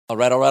All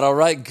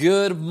right.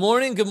 Good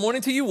morning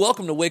to you.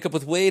 Welcome to Wake Up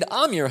with Wade.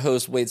 I'm your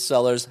host, Wade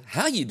Sellers.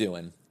 How you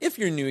doing? If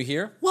you're new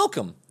here,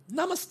 welcome.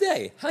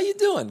 Namaste. How you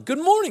doing? Good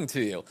morning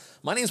to you.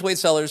 My name is Wade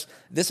Sellers.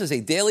 This is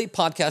a daily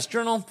podcast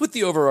journal with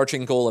the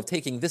overarching goal of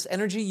taking this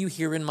energy you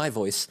hear in my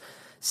voice,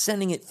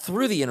 sending it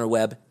through the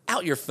interweb,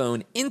 out your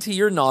phone, into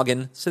your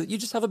noggin, so that you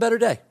just have a better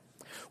day.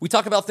 We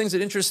talk about things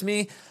that interest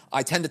me.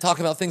 I tend to talk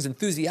about things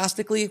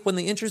enthusiastically when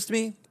they interest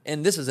me,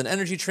 and this is an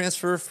energy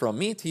transfer from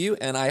me to you,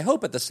 and I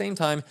hope at the same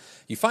time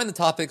you find the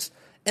topics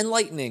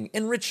enlightening,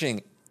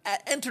 enriching,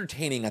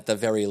 entertaining at the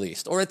very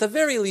least, or at the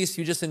very least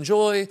you just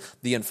enjoy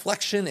the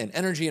inflection and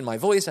energy in my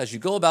voice as you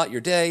go about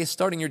your day,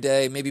 starting your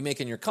day, maybe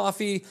making your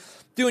coffee,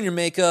 doing your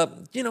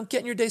makeup,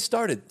 getting your day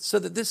started, so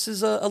that this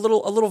is a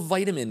little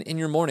vitamin in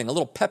your morning, a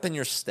little pep in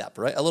your step,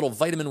 right? A little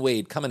vitamin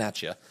Wade coming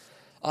at you.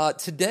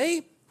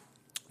 Today,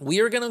 we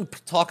are going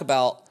to talk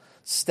about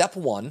step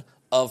one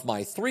of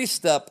my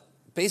three-step,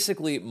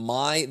 basically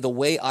the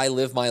way I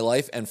live my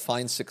life and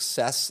find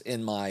success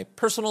in my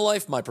personal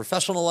life, my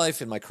professional life,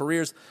 in my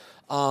careers.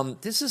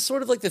 This is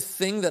sort of like the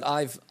thing that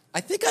I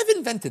think I've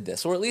invented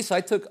this, or at least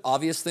I took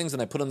obvious things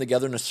and I put them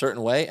together in a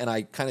certain way, and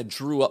I kind of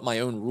drew up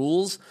my own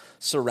rules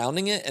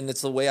surrounding it, and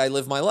it's the way I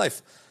live my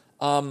life.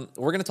 We're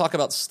going to talk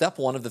about step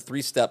one of the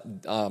three-step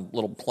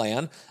little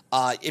plan.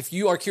 If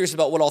you are curious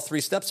about what all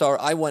three steps are,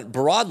 I went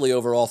broadly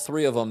over all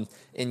three of them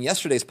in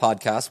yesterday's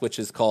podcast, which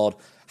is called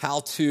How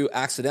to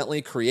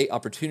Accidentally Create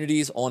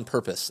Opportunities on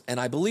Purpose. And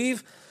I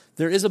believe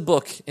there is a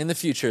book in the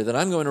future that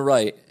I'm going to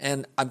write,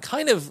 and I'm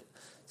kind of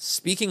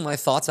speaking my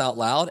thoughts out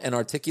loud and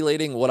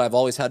articulating what I've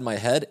always had in my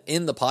head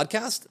in the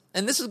podcast.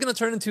 And this is going to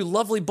turn into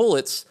lovely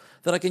bullets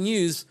that I can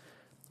use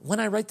when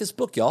I write this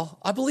book, y'all.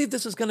 I believe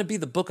this is going to be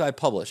the book I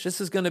publish.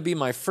 This is going to be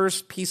my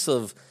first piece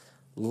of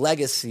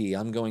legacy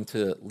I'm going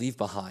to leave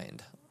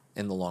behind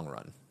in the long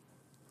run.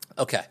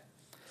 Okay.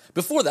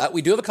 Before that,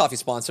 we do have a coffee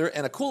sponsor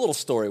and a cool little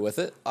story with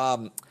it.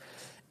 A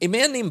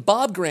man named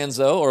Bob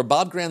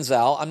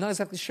Granzow, I'm not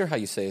exactly sure how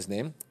you say his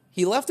name.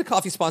 He left a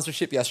coffee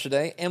sponsorship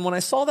yesterday, and when I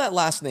saw that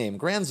last name,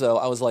 Granzow,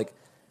 I was like,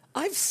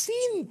 I've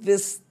seen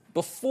this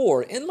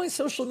before in my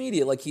social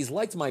media, like he's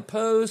liked my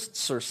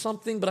posts or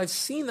something, but I've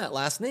seen that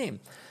last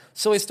name.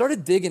 So I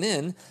started digging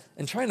in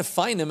and trying to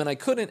find him, and I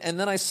couldn't. And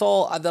then I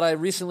saw that I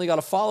recently got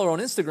a follower on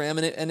Instagram,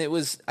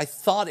 and I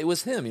thought it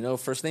was him,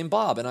 first name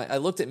Bob. And I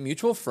looked at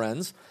mutual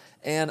friends,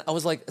 and I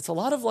was like, it's a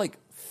lot of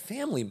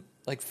family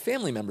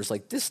members,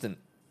 like distant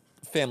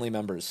family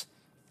members.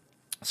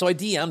 So I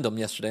DM'd him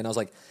yesterday, and I was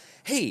like,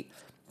 hey,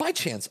 by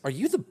chance, are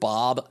you the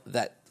Bob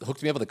that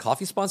hooked me up with a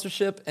coffee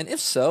sponsorship? And if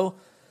so,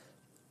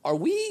 are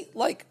we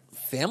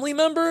family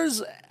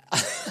members?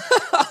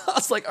 I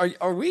was like,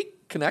 are we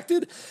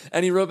connected?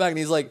 And he wrote back and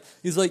he's like,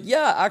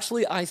 yeah,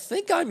 actually, I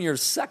think I'm your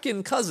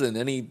second cousin.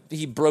 And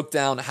he broke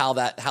down how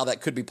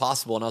that could be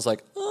possible. And I was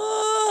like,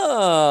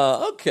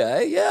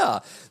 okay, yeah.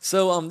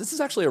 So this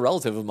is actually a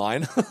relative of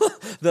mine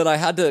that I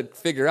had to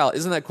figure out.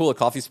 Isn't that cool? A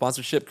coffee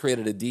sponsorship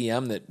created a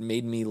DM that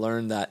made me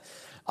learn that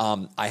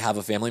I have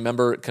a family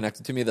member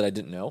connected to me that I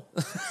didn't know.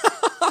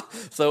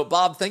 So,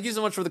 Bob, thank you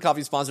so much for the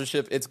coffee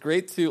sponsorship. It's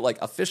great to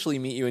officially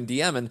meet you in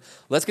DM, and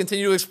let's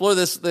continue to explore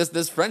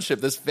this friendship,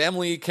 this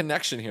family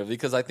connection here,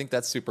 because I think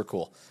that's super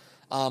cool.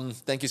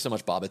 Thank you so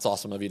much, Bob. It's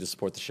awesome of you to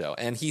support the show.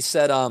 And he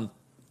said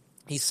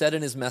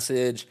in his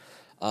message,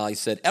 he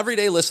said,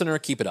 everyday listener,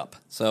 keep it up.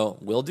 So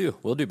we'll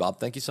do, Bob.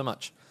 Thank you so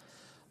much.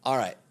 All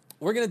right,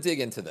 we're going to dig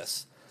into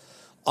this.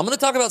 I'm going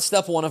to talk about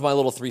step one of my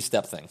little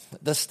three-step thing.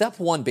 The step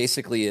one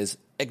basically is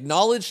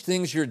acknowledge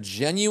things you're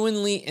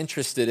genuinely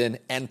interested in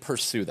and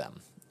pursue them,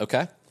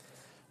 okay?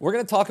 We're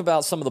going to talk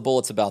about some of the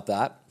bullets about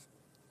that.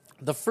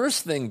 The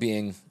first thing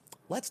being,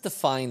 let's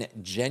define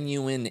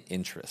genuine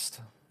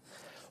interest.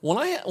 When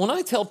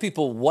I tell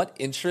people when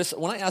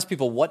I ask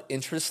people what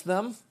interests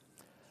them,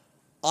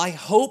 I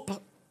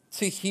hope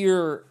to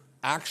hear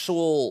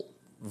actual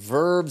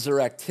verbs or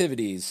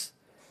activities,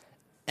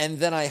 and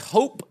then I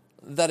hope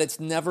that it's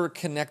never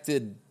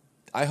connected.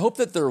 I hope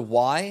that their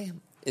why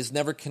is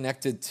never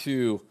connected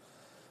to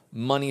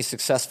money,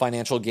 success,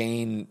 financial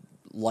gain,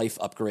 life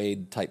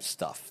upgrade type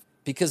stuff,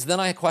 because then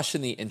I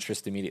question the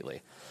interest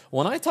immediately.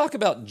 When I talk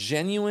about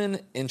genuine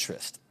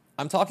interest,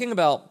 I'm talking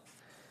about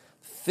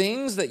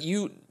things that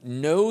you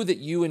know that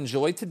you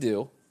enjoy to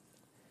do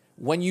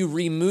when you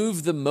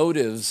remove the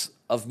motives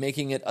of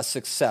making it a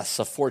success,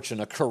 a fortune,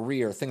 a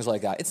career, things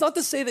like that. It's not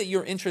to say that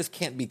your interest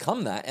can't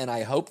become that, and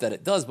I hope that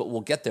it does, but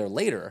we'll get there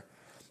later.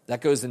 That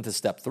goes into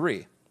step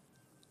three.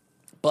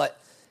 But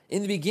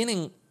in the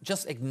beginning,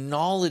 just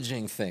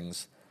acknowledging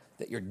things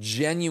that you're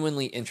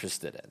genuinely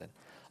interested in.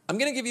 I'm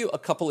going to give you a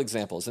couple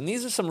examples, and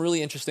these are some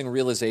really interesting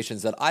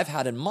realizations that I've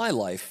had in my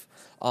life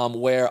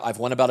where I've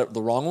went about it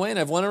the wrong way and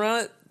I've went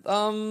around it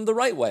the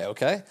right way,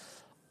 okay?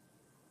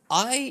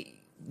 I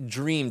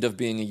dreamed of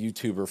being a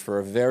YouTuber for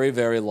a very,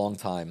 very long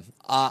time.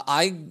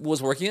 I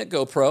was working at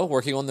GoPro,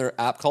 working on their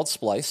app called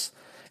Splice,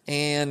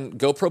 and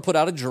GoPro put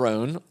out a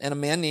drone, and a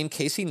man named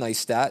Casey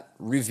Neistat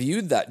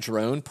reviewed that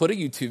drone, put a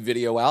YouTube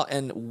video out,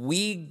 and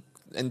we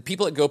And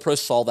people at GoPro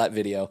saw that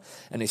video,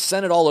 and they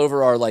sent it all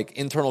over our like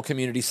internal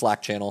community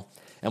Slack channel,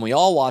 and we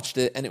all watched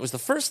it, and it was the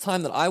first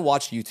time that I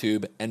watched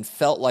YouTube and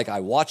felt like I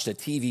watched a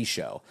TV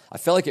show. I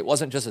felt like it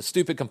wasn't just a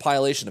stupid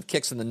compilation of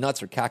kicks in the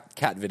nuts or cat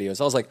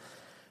videos. I was like,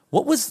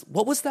 what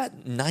was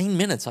that 9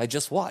 minutes I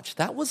just watched?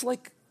 That was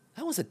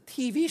a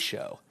TV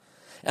show.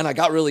 And I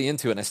got really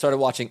into it, and I started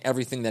watching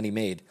everything that he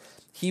made.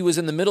 He was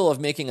in the middle of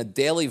making a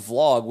daily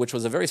vlog, which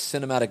was a very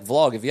cinematic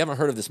vlog. If you haven't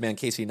heard of this man,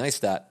 Casey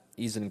Neistat,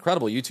 he's an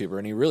incredible YouTuber,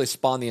 and he really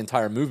spawned the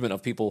entire movement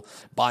of people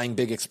buying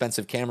big,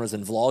 expensive cameras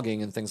and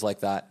vlogging and things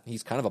like that.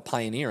 He's kind of a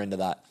pioneer into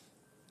that.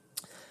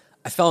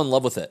 I fell in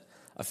love with it.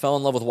 I fell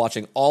in love with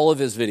watching all of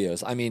his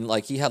videos. I mean,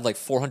 like, he had like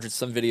 400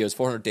 some videos,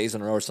 400 days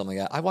in a row or something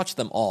like that. I watched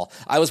them all.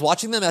 I was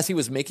watching them as he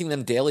was making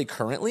them daily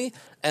currently,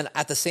 and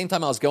at the same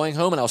time I was going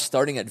home and I was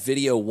starting at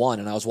video 1,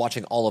 and I was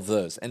watching all of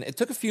those. And it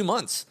took a few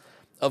months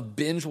of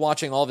binge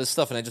watching all of his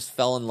stuff, and I just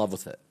fell in love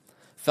with it.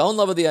 Fell in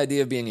love with the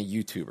idea of being a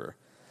YouTuber.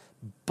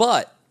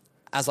 But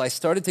as I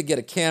started to get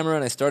a camera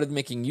and I started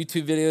making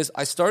YouTube videos,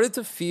 I started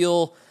to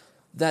feel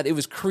that it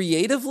was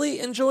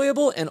creatively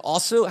enjoyable and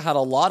also had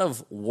a lot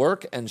of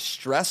work and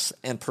stress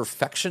and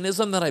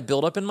perfectionism that I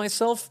built up in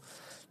myself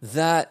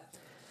that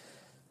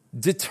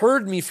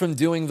deterred me from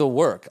doing the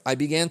work. I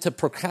began to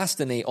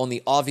procrastinate on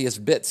the obvious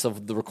bits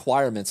of the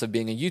requirements of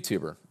being a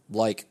YouTuber,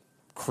 like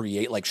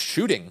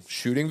shooting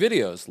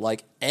videos,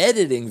 like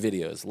editing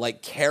videos,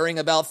 like caring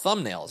about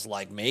thumbnails,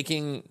 like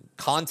making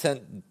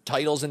content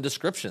titles and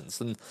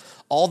descriptions, and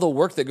all the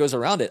work that goes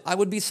around it. I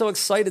would be so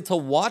excited to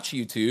watch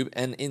YouTube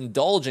and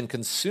indulge and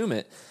consume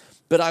it,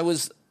 but I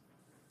was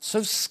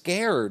so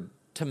scared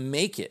to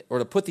make it or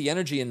to put the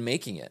energy in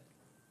making it.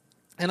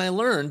 And I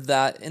learned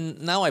that, and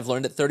now I've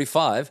learned at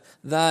 35,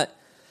 that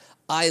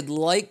I'd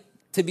like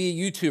to be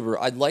a YouTuber.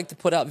 I'd like to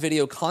put out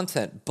video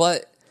content,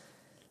 but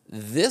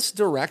this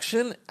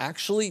direction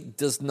actually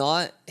does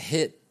not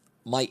hit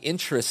my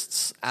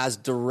interests as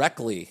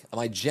directly,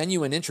 my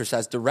genuine interests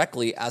as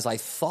directly as I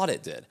thought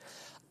it did.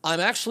 I'm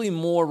actually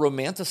more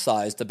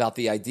romanticized about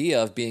the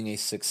idea of being a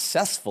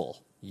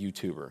successful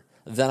YouTuber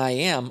than I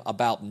am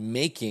about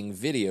making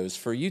videos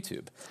for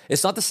YouTube.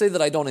 It's not to say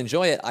that I don't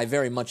enjoy it. I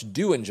very much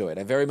do enjoy it.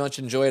 I very much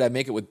enjoy it. I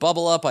make it with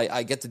Bubble Up.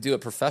 I get to do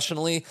it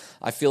professionally.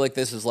 I feel like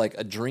this is like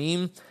a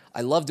dream. I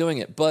love doing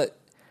it, but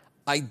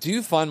I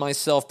do find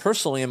myself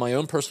personally in my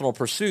own personal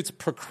pursuits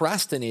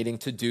procrastinating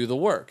to do the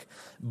work,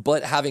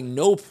 but having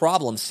no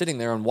problem sitting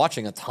there and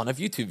watching a ton of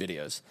YouTube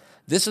videos.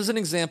 This is an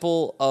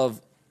example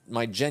of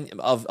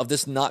of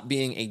this not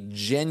being a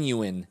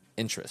genuine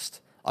interest.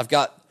 I've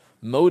got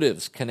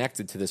motives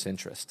connected to this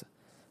interest.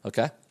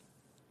 Okay?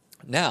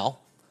 Now,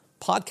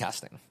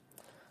 podcasting.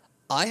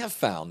 I have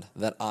found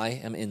that I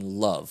am in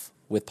love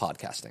with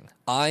podcasting.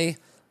 I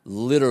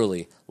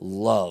literally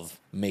love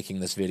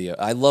making this video.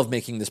 I love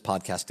making this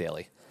podcast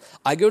daily.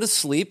 I go to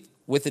sleep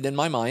with it in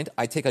my mind.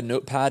 I take a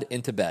notepad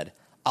into bed.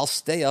 I'll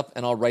stay up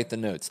and I'll write the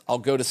notes. I'll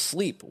go to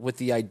sleep with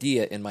the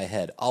idea in my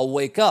head. I'll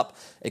wake up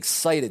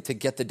excited to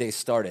get the day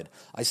started.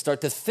 I start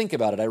to think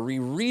about it. I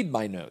reread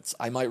my notes.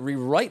 I might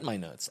rewrite my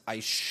notes. I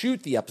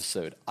shoot the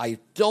episode. I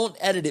don't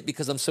edit it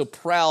because I'm so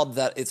proud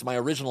that it's my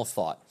original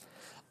thought.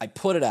 I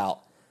put it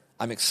out.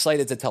 I'm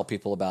excited to tell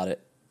people about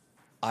it.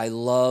 I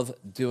love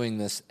doing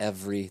this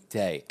every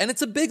day. And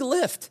it's a big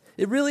lift.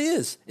 It really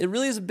is. It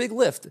really is a big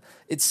lift.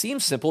 It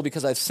seems simple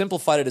because I've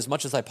simplified it as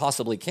much as I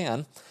possibly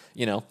can.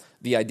 You know,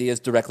 the idea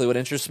is directly what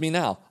interests me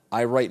now.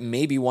 I write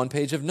maybe one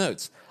page of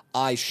notes.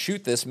 I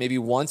shoot this maybe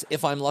once,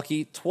 if I'm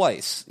lucky,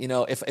 twice. You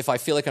know, if I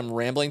feel like I'm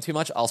rambling too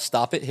much, I'll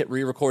stop it, hit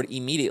re-record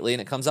immediately,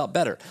 and it comes out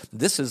better.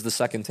 This is the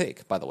second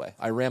take, by the way.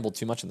 I rambled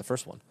too much in the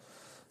first one.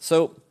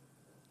 So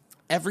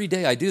every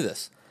day I do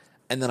this.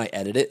 And then I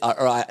edit it,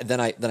 then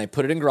I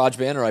put it in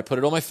GarageBand, or I put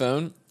it on my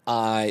phone.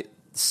 I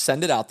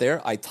send it out there.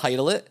 I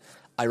title it.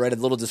 I write a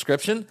little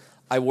description.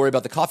 I worry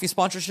about the coffee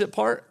sponsorship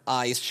part.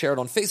 I share it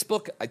on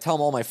Facebook. I tell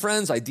all my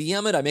friends. I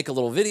DM it. I make a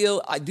little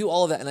video. I do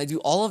all of that, and I do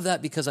all of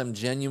that because I'm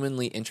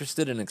genuinely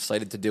interested and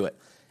excited to do it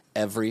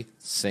every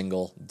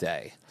single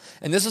day.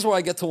 And this is where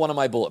I get to one of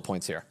my bullet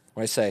points here,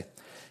 where I say,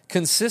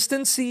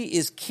 consistency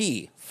is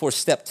key for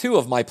step 2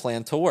 of my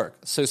plan to work.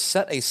 So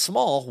set a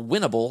small,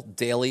 winnable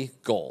daily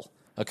goal.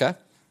 Okay?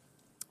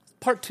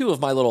 Part 2 of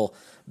my little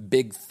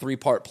big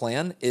 3-part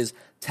plan is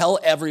tell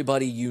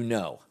everybody you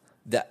know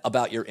that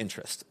about your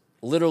interest.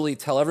 Literally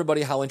tell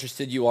everybody how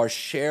interested you are,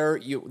 share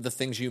the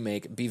things you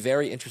make, be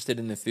very interested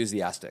and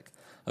enthusiastic.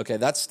 Okay,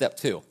 that's step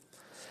 2.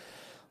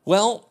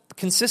 Well,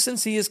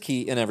 consistency is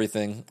key in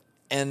everything,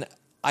 and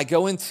I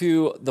go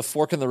into the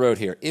fork in the road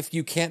here. If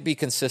you can't be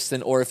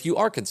consistent or if you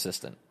are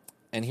consistent,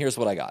 and here's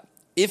what I got.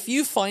 If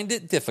you find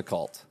it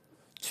difficult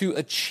to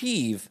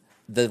achieve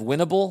the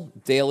winnable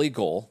daily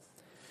goal,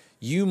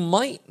 you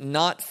might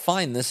not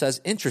find this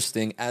as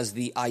interesting as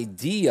the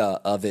idea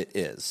of it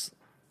is,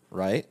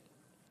 right?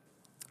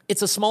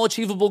 It's a small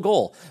achievable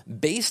goal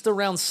based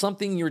around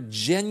something you're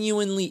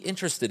genuinely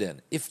interested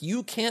in. If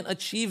you can't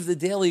achieve the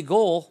daily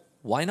goal,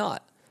 why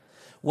not?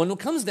 When it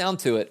comes down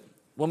to it,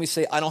 when we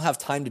say, I don't have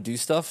time to do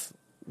stuff,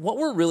 what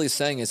we're really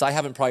saying is I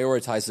haven't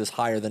prioritized this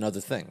higher than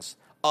other things.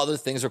 Other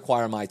things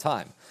require my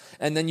time.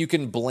 And then you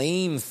can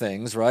blame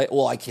things, right?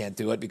 Well, I can't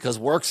do it because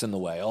work's in the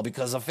way. Oh,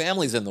 because the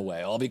family's in the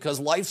way. Oh, because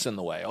life's in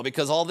the way. Oh,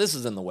 because all this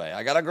is in the way.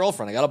 I got a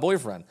girlfriend. I got a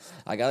boyfriend.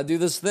 I got to do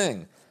this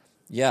thing.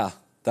 Yeah,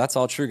 that's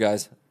all true,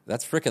 guys.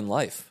 That's freaking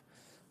life.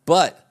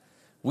 But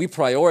we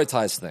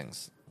prioritize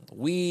things.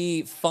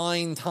 We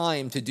find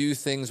time to do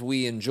things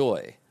we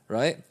enjoy,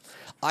 right?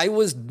 I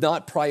was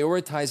not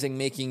prioritizing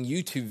making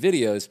YouTube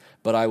videos,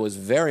 but I was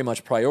very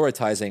much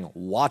prioritizing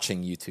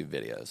watching YouTube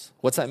videos.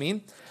 What's that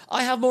mean?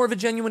 I have more of a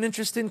genuine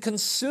interest in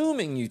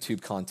consuming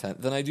YouTube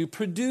content than I do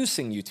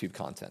producing YouTube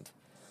content.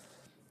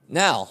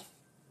 Now,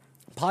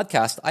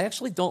 podcast, I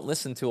actually don't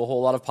listen to a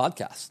whole lot of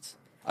podcasts.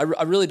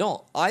 I really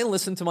don't. I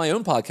listen to my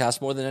own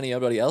podcast more than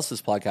anybody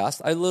else's podcast.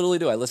 I literally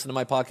do. I listen to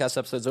my podcast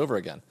episodes over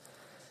again.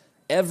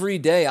 Every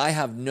day, I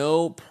have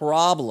no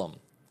problem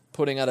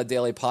putting out a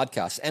daily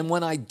podcast. And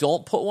when I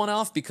don't put one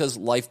off, because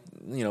life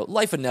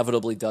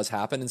inevitably does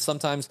happen, and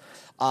sometimes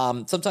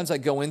I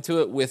go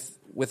into it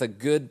with a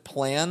good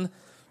plan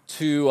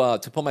to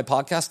put my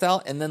podcast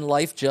out, and then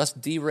life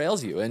just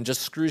derails you and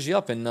just screws you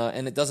up,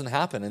 and it doesn't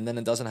happen, and then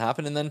it doesn't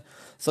happen, and then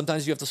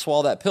sometimes you have to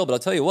swallow that pill. But I'll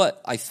tell you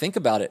what, I think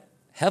about it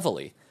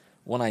heavily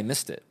when I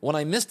missed it. When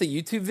I missed a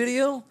YouTube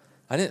video,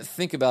 I didn't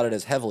think about it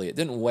as heavily. It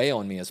didn't weigh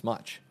on me as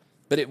much.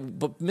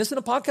 But missing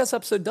a podcast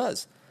episode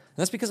does. And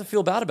that's because I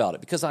feel bad about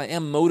it, because I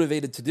am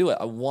motivated to do it.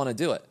 I want to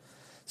do it.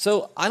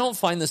 So I don't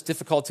find this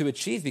difficult to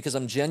achieve because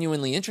I'm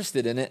genuinely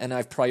interested in it and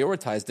I've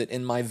prioritized it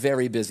in my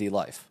very busy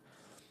life.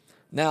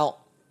 Now,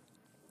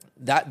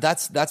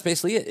 that's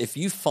basically it. If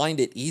you find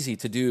it easy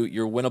to do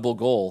your winnable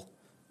goal,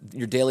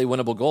 your daily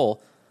winnable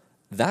goal,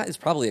 that is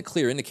probably a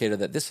clear indicator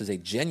that this is a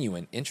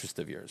genuine interest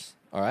of yours.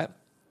 All right?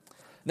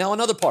 Now,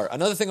 another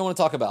thing I want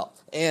to talk about,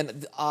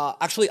 and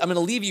actually, I'm going to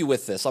leave you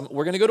with this.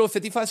 We're going to go to a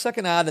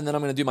 55-second ad, and then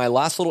I'm going to do my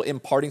last little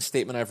imparting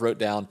statement I've wrote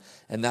down,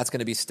 and that's going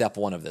to be step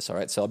one of this, all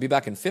right? So I'll be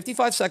back in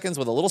 55 seconds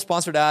with a little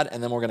sponsored ad,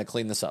 and then we're going to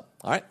clean this up,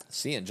 all right?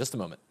 See you in just a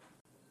moment.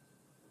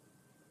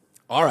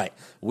 All right,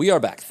 we are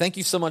back. Thank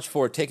you so much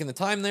for taking the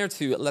time there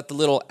to let the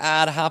little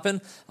ad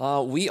happen.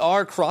 We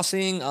are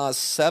crossing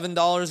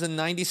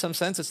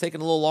 $7.90. It's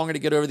taken a little longer to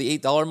get over the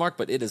 $8 mark,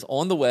 but it is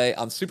on the way.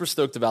 I'm super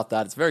stoked about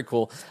that. It's very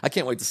cool. I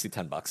can't wait to see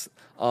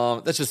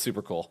 $10. That's just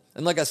super cool.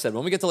 And like I said,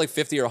 when we get to like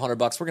 50 or $100,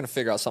 we're going to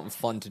figure out something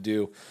fun to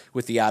do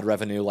with the ad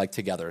revenue, like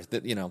together.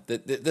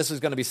 This is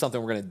going to be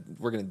something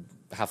we're going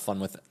to have fun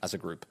with as a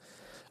group.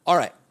 All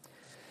right,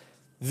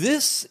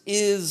 this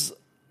is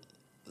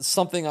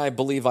something I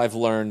believe I've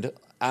learned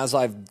as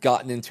I've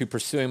gotten into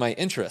pursuing my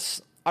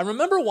interests. I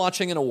remember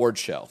watching an award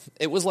show.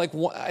 It was like,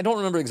 I don't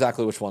remember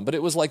exactly which one, but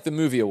it was like the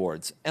movie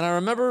awards. And I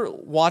remember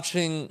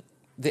watching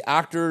the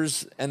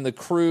actors and the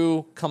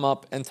crew come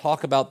up and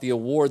talk about the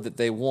award that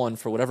they won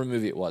for whatever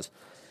movie it was.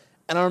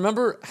 And I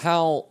remember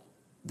how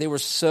they were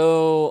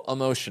so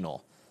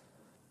emotional.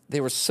 They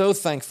were so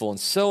thankful and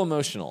so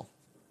emotional.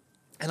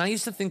 And I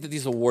used to think that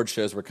these award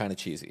shows were kind of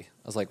cheesy.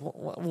 I was like,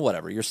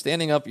 whatever. You're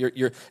standing up.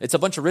 It's a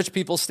bunch of rich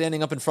people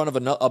standing up in front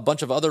of a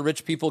bunch of other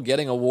rich people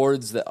getting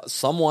awards that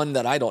someone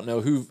that I don't know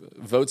who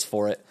votes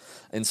for it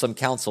in some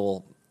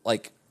council.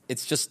 Like,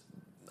 it's just,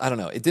 I don't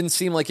know. It didn't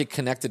seem like it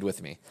connected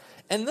with me.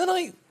 And then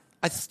I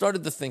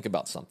started to think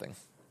about something.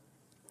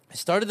 I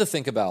started to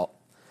think about,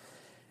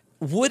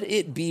 would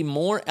it be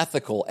more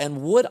ethical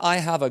and would I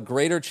have a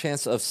greater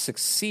chance of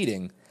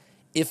succeeding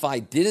if I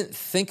didn't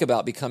think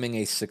about becoming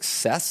a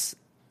success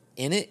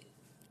in it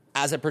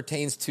as it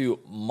pertains to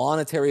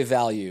monetary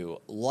value,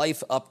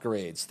 life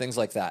upgrades, things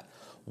like that?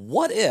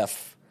 What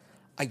if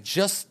I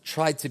just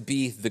tried to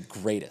be the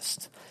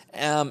greatest?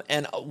 And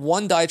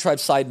one diatribe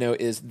side note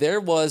is there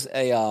was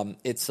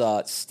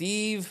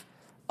Steve,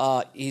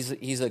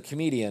 he's a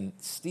comedian.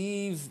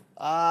 Steve,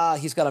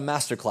 he's got a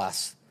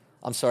masterclass.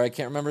 I'm sorry, I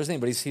can't remember his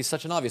name, but he's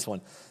such an obvious one.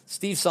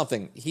 Steve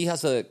something. He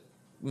has a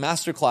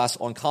masterclass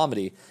on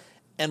comedy.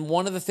 And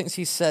one of the things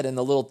he said in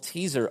the little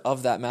teaser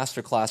of that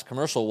masterclass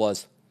commercial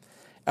was,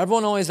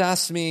 everyone always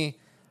asks me,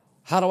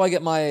 where do I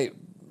get my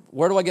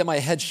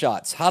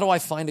headshots? How do I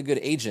find a good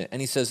agent?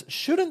 And he says,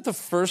 shouldn't the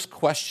first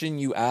question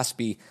you ask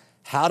be,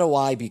 how do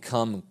I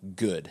become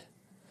good?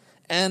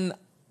 And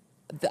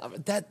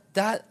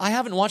that I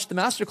haven't watched the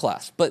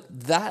masterclass, but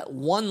that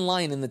one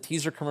line in the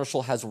teaser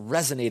commercial has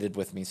resonated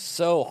with me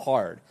so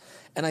hard.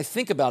 And I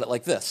think about it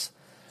like this.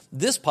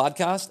 This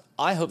podcast,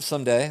 I hope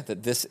someday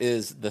that this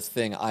is the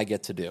thing I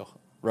get to do,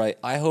 right?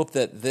 I hope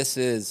that this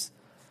is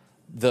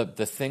the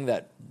thing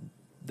that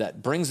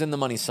brings in the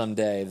money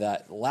someday,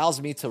 that allows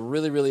me to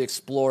really, really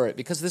explore it,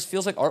 because this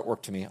feels like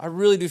artwork to me. I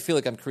really do feel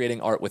like I'm creating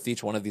art with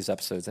each one of these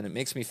episodes, and it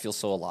makes me feel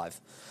so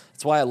alive.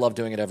 That's why I love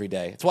doing it every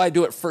day. It's why I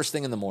do it first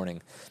thing in the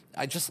morning.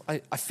 I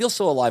feel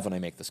so alive when I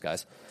make this,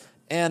 guys.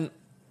 And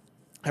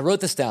I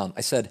wrote this down.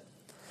 I said,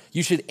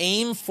 you should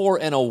aim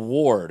for an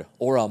award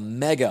or a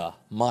mega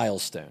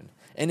milestone.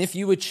 And if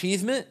you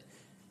achieve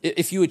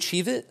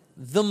it,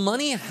 the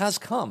money has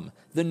come.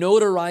 The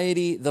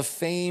notoriety, the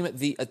fame,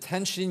 the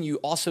attention you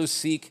also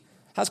seek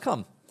has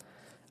come.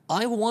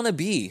 I want to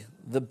be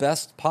the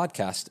best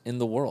podcast in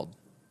the world.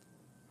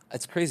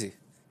 It's crazy.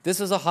 This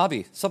is a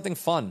hobby, something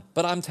fun.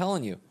 But I'm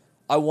telling you,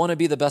 I want to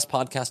be the best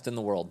podcast in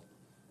the world.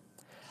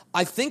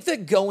 I think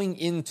that going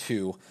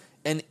into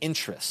an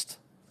interest,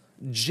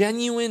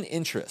 genuine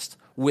interest,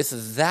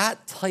 with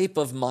that type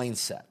of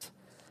mindset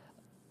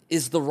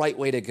is the right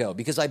way to go,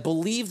 because I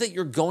believe that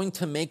you're going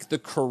to make the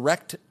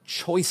correct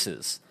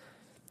choices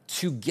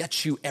to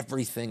get you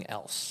everything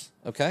else,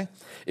 okay?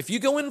 If you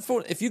go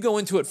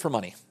into it for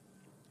money,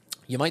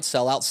 you might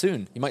sell out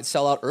soon. You might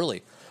sell out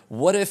early.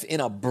 What if in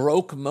a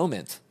broke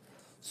moment,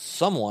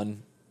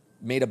 someone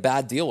made a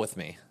bad deal with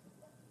me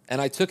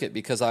and I took it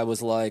because I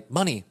was like,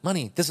 money,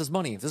 this is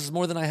money. This is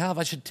more than I have.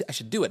 I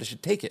should do it. I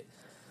should take it.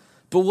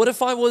 But what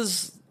if I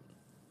was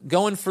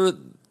going for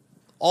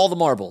all the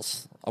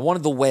marbles? I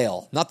wanted the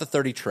whale, not the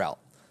 30 trout,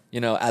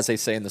 as they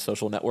say in the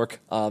Social Network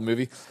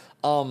movie.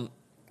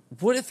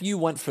 What if you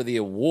went for the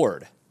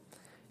award?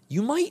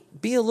 You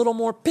might be a little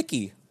more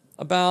picky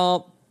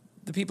about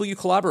the people you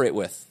collaborate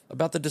with,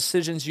 about the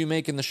decisions you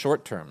make in the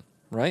short term,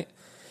 right?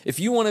 If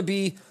you want to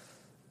be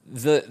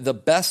the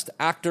best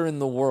actor in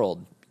the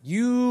world,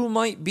 you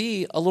might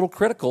be a little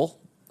critical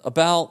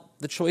about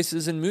the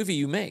choices in movie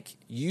you make.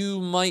 You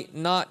might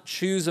not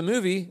choose a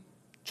movie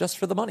just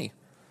for the money.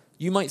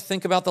 You might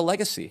think about the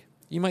legacy.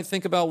 You might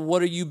think about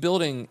what are you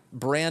building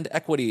brand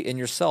equity in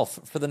yourself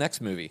for the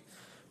next movie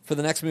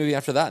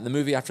after that, and the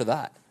movie after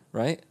that,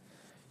 right?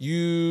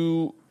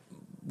 You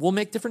will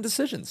make different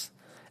decisions.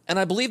 And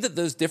I believe that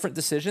those different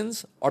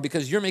decisions are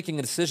because you're making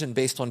a decision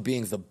based on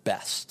being the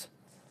best,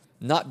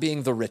 not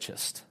being the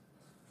richest,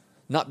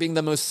 not being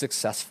the most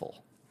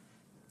successful,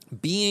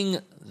 being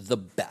the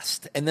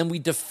best. And then we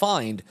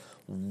defined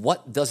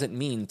what does it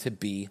mean to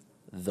be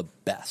the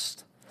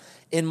best.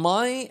 In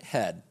my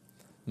head,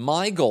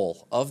 my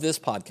goal of this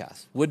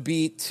podcast would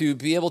be to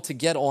be able to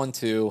get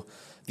onto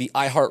the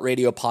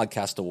iHeartRadio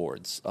Podcast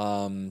Awards,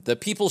 the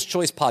People's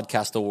Choice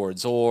Podcast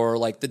Awards, or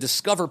like the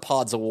Discover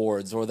Pods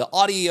Awards, or the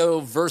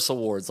Audioverse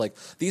Awards. Like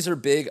these are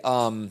big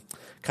kind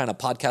of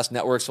podcast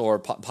networks or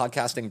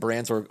podcasting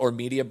brands or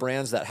media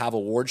brands that have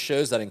award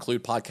shows that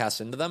include podcasts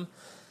into them.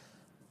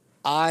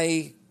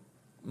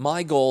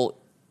 My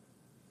goal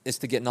is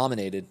to get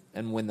nominated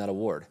and win that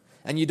award.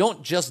 And you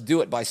don't just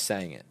do it by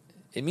saying it.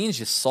 It means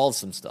you solve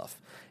some stuff.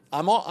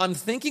 I'm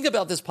thinking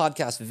about this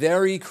podcast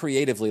very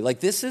creatively.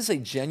 Like this is a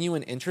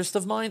genuine interest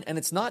of mine, and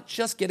it's not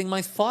just getting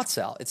my thoughts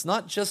out. It's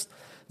not just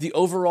the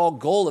overall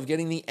goal of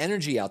getting the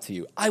energy out to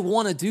you. I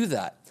want to do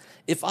that.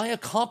 If I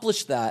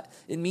accomplish that,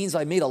 it means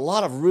I made a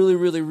lot of really,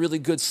 really, really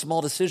good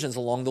small decisions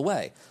along the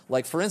way.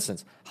 Like for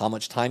instance, how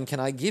much time can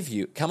I give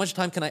you? How much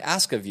time can I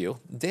ask of you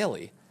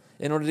daily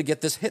in order to get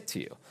this hit to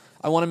you?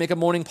 I want to make a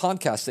morning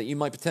podcast that you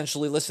might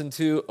potentially listen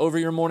to over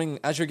your morning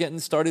as you're getting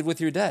started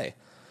with your day.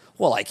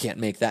 Well, I can't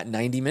make that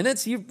 90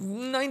 minutes.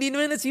 90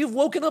 minutes, you've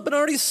woken up and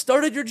already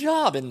started your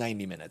job in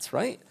 90 minutes,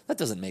 right? That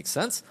doesn't make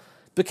sense.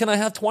 But can I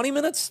have 20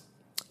 minutes?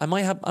 I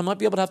might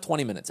be able to have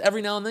 20 minutes.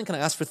 Every now and then, can I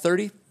ask for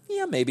 30?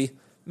 Yeah, maybe.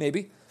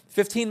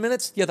 15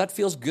 minutes? Yeah, that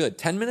feels good.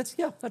 10 minutes?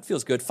 Yeah, that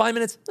feels good. 5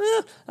 minutes?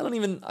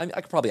 I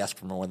could probably ask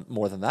for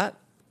more than that.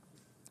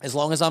 As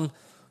long as I'm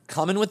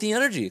coming with the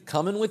energy,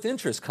 coming with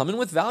interest, coming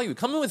with value,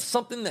 coming with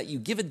something that you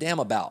give a damn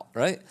about,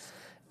 right?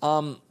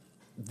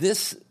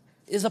 This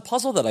is a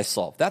puzzle that I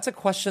solve. That's a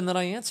question that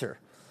I answer.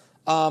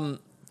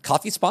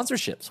 Coffee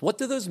sponsorships. What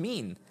do those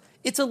mean?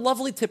 It's a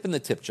lovely tip in the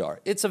tip jar.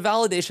 It's a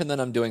validation that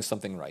I'm doing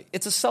something right.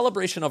 It's a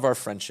celebration of our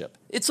friendship.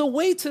 It's a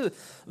way to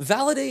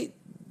validate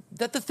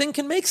that the thing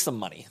can make some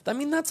money. I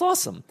mean, that's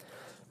awesome.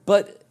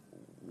 But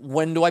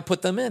when do I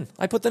put them in?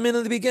 I put them in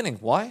at the beginning.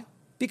 Why?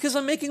 Because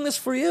I'm making this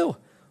for you.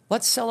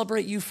 Let's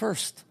celebrate you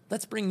first.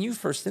 Let's bring you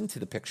first into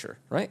the picture,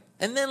 right?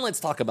 And then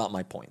let's talk about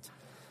my point.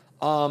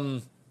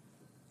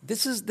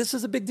 This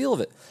is a big deal of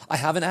it. I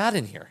have an ad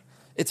in here.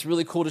 It's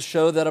really cool to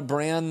show that a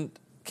brand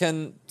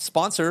can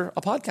sponsor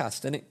a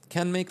podcast and it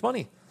can make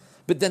money.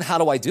 But then how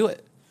do I do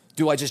it?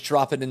 Do I just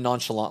drop it in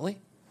nonchalantly?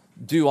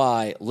 Do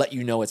I let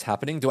you know it's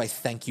happening? Do I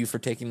thank you for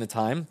taking the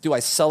time? Do I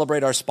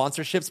celebrate our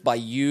sponsorships by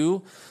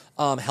you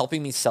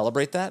helping me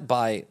celebrate that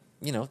by,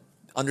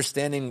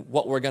 understanding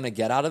what we're going to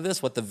get out of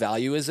this, what the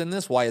value is in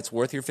this, why it's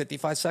worth your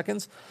 55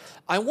 seconds?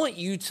 I want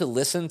you to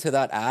listen to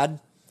that ad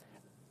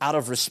out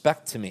of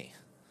respect to me,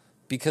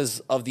 because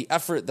of the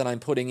effort that I'm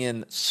putting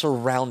in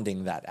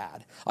surrounding that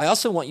ad. I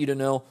also want you to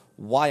know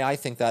why I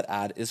think that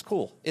ad is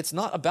cool. It's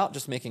not about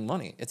just making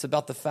money. It's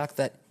about the fact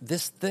that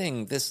this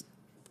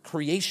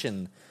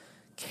creation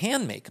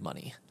can make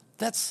money.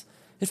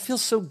 It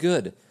feels so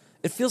good.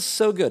 It feels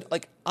so good.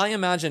 Like I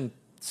imagine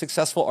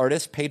successful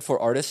artists, paid for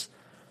artists,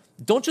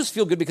 don't just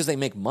feel good because they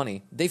make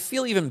money. They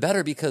feel even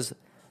better because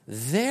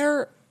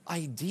their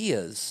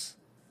ideas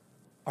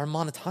are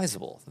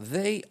monetizable.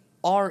 They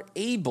are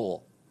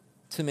able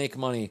to make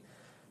money.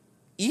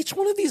 Each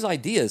one of these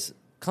ideas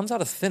comes out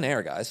of thin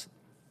air, guys.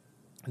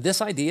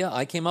 This idea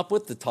I came up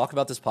with to talk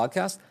about this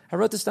podcast, I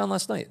wrote this down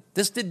last night.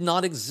 This did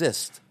not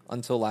exist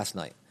until last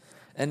night.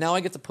 And now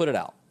I get to put it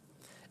out.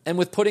 And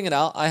with putting it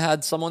out, I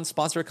had someone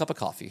sponsor a cup of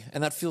coffee,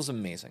 and that feels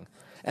amazing.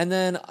 And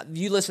then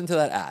you listen to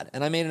that ad,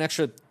 and I made an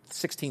extra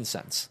 16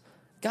 cents.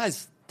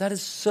 Guys, That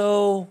is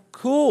so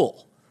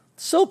cool.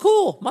 So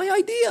cool. My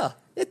idea.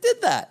 It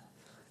did that.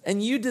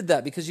 And you did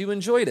that because you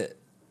enjoyed it.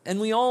 And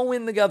we all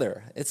win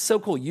together. It's so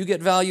cool. You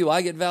get value.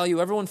 I get value.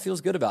 Everyone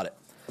feels good about it.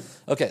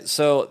 Okay,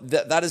 so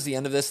that is the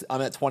end of this.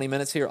 I'm at 20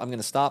 minutes here. I'm going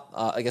to stop.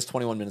 I guess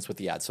 21 minutes with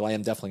the ad, so I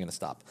am definitely going to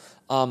stop.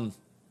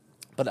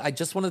 But I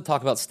just wanted to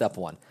talk about step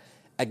one.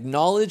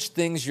 Acknowledge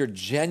things you're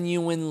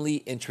genuinely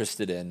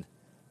interested in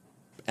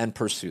and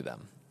pursue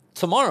them.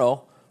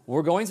 Tomorrow,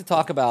 we're going to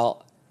talk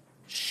about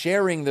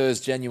sharing those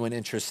genuine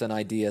interests and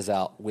ideas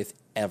out with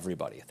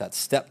everybody. That's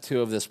step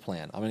 2 of this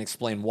plan. I'm going to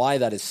explain why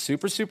that is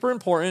super, super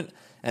important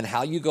and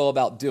how you go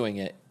about doing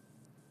it.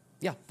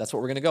 Yeah, that's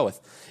what we're going to go with.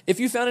 If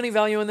you found any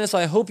value in this,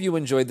 I hope you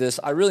enjoyed this.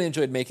 I really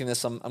enjoyed making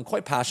this. I'm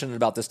quite passionate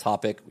about this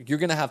topic. You're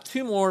going to have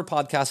 2 more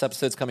podcast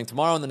episodes coming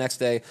tomorrow and the next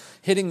day,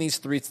 hitting these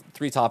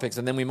three topics,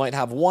 and then we might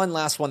have one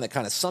last one that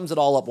kind of sums it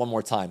all up one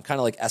more time, kind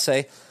of like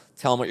essay.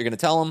 Tell them what you're going to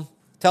tell them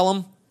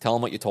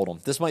what you told them.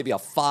 This might be a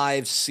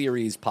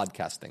 5-series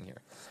podcast thing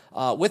here.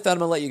 With that, I'm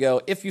going to let you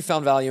go. If you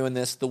found value in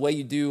this, the way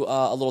you do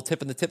a little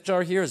tip in the tip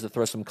jar here is to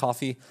throw some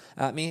coffee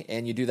at me,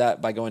 and you do that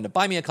by going to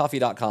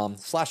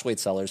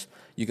buymeacoffee.com/WadeSellers.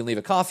 You can leave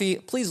a coffee.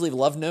 Please leave a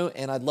love note,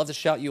 and I'd love to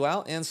shout you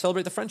out and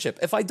celebrate the friendship.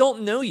 If I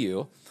don't know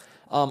you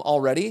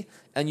already,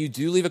 and you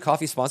do leave a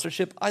coffee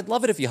sponsorship, I'd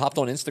love it if you hopped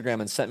on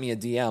Instagram and sent me a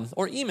DM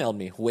or emailed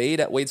me,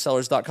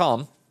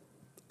 wade@wadesellers.com,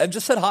 and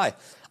just said hi.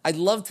 I'd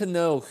love to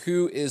know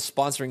who is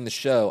sponsoring the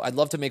show. I'd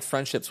love to make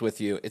friendships with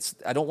you.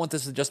 I don't want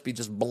this to just be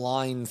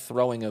blind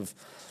throwing of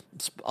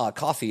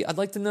coffee. I'd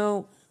like to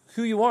know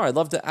who you are. I'd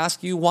love to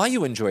ask you why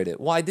you enjoyed it.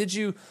 Why did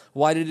you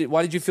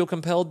feel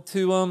compelled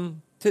to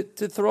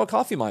throw a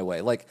coffee my way?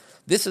 Like,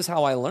 this is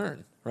how I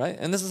learn, right?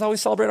 And this is how we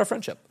celebrate our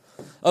friendship.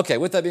 Okay,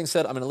 with that being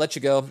said, I'm going to let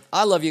you go.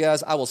 I love you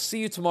guys. I will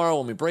see you tomorrow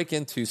when we break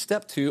into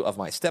step 2 of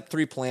my step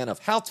 3 plan of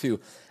how to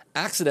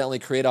accidentally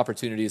create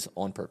opportunities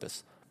on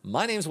purpose.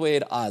 My name's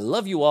Wade. I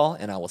love you all,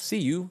 and I will see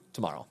you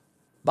tomorrow.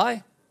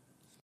 Bye.